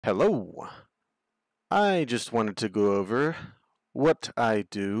Hello! I just wanted to go over what I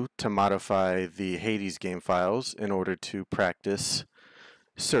do to modify the Hades game files in order to practice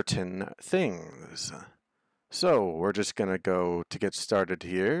certain things. So we're just going to go to get started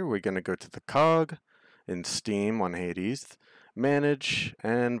here. We're going to go to the cog in Steam on Hades, manage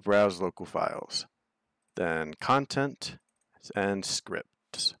and browse local files. Then content and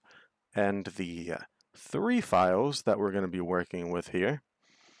scripts. And the three files that we're going to be working with here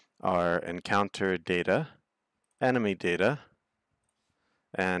are encounter data, enemy data,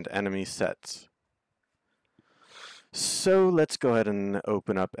 and enemy sets. So let's go ahead and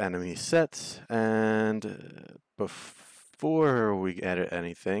open up enemy sets, and before we edit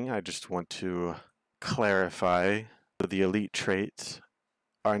anything, I just want to clarify the elite traits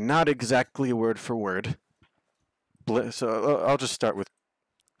are not exactly word for word. So I'll just start with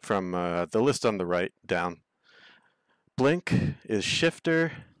from the list on the right down. Blink is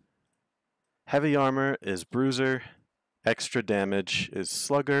shifter, heavy armor is bruiser, extra damage is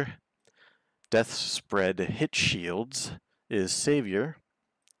slugger, death spread hit shields is savior,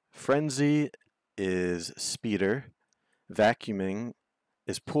 frenzy is speeder, vacuuming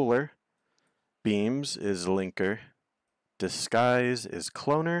is puller, beams is linker, disguise is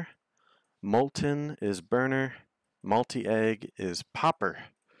cloner, molten is burner, multi-egg is popper,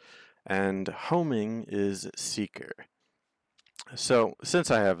 and homing is seeker. So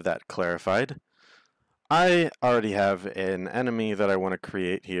since I have that clarified, I already have an enemy that I want to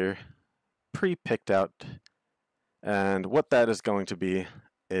create here pre-picked out, and what that is going to be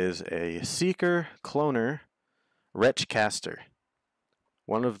is a seeker cloner wretch caster,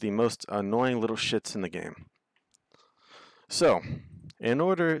 one of the most annoying little shits in the game. So in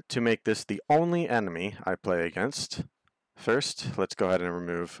order to make this the only enemy I play against, first let's go ahead and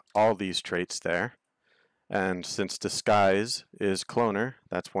remove all these traits there. And since disguise is cloner,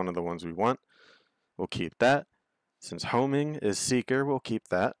 that's one of the ones we want, we'll keep that. Since homing is seeker, we'll keep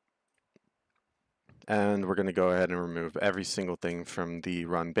that. And we're going to go ahead and remove every single thing from the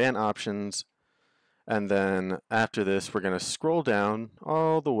run ban options. And then after this, we're going to scroll down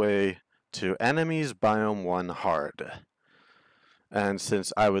all the way to enemies biome 1 hard. And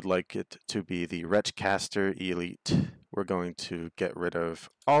since I would like it to be the Wretchcaster Elite, we're going to get rid of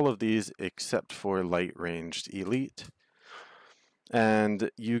all of these except for light ranged elite. And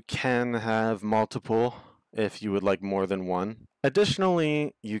you can have multiple if you would like more than one.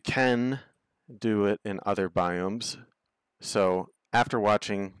 Additionally, you can do it in other biomes. So after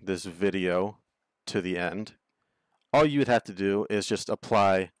watching this video to the end, all you would have to do is just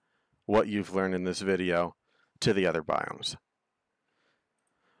apply what you've learned in this video to the other biomes.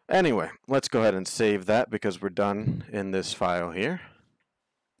 Anyway, let's go ahead and save that because we're done in this file here.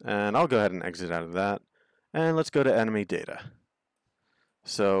 And I'll go ahead and exit out of that. And let's go to enemy data.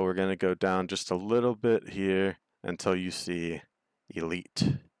 So we're going to go down just a little bit here until you see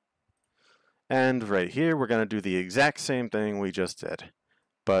elite. And right here, we're going to do the exact same thing we just did,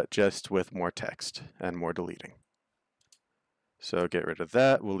 but just with more text and more deleting. So get rid of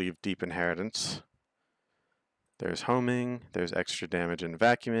that. We'll leave deep inheritance. There's homing, there's extra damage and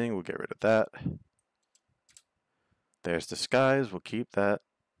vacuuming, we'll get rid of that. There's disguise, we'll keep that.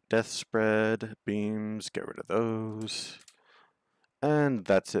 Death spread, beams, get rid of those. And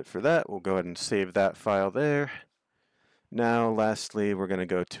that's it for that. We'll go ahead and save that file there. Now lastly, we're going to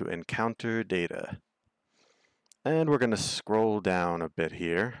go to encounter data. And we're going to scroll down a bit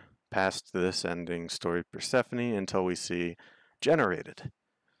here, past this ending story Persephone until we see generated.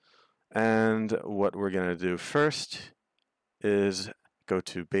 And what we're going to do first is go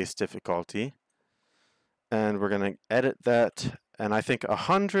to base difficulty, and we're going to edit that, and I think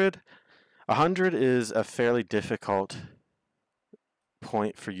 100 is a fairly difficult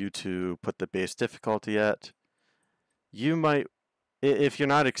point for you to put the base difficulty at. You might, if you're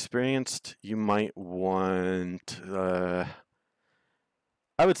not experienced, you might want, I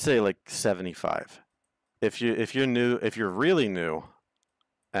would say like 75. If you're new, if you're really new,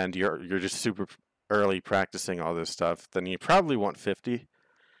 and you're just super early practicing all this stuff, then you probably want 50.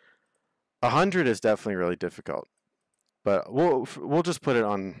 100 is definitely really difficult, but we'll just put it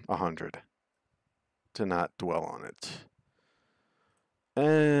on 100 to not dwell on it.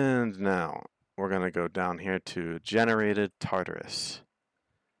 And now we're going to go down here to generated Tartarus.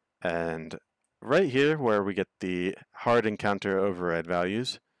 And right here where we get the hard encounter override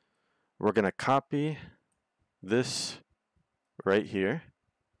values, we're going to copy this right here.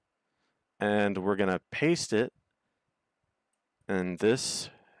 And we're going to paste it in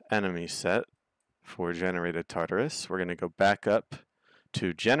this enemy set for generated Tartarus. We're going to go back up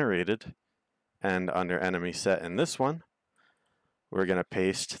to generated, and under enemy set in this one, we're going to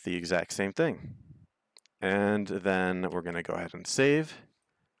paste the exact same thing. And then we're going to go ahead and save.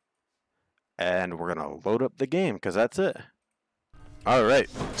 And we're going to load up the game because that's it. All right,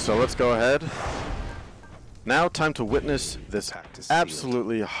 so let's go ahead. Now time to witness this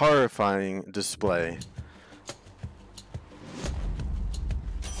absolutely horrifying display.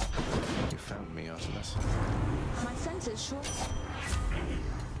 You found me, Artemis. My senses short.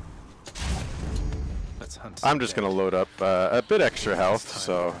 Let's hunt. I'm just going to load up a bit extra health,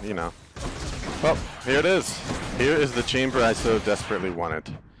 so, you know. Well, here it is. Here is the chamber I so desperately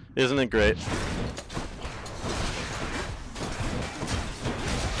wanted. Isn't it great?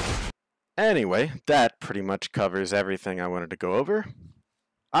 Anyway, that pretty much covers everything I wanted to go over.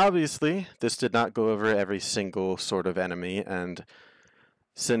 Obviously, this did not go over every single sort of enemy and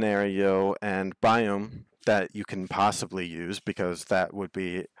scenario and biome that you can possibly use, because that would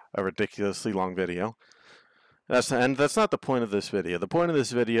be a ridiculously long video. That's not the point of this video. The point of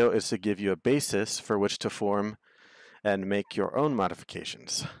this video is to give you a basis for which to form and make your own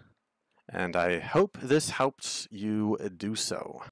modifications. And I hope this helps you do so.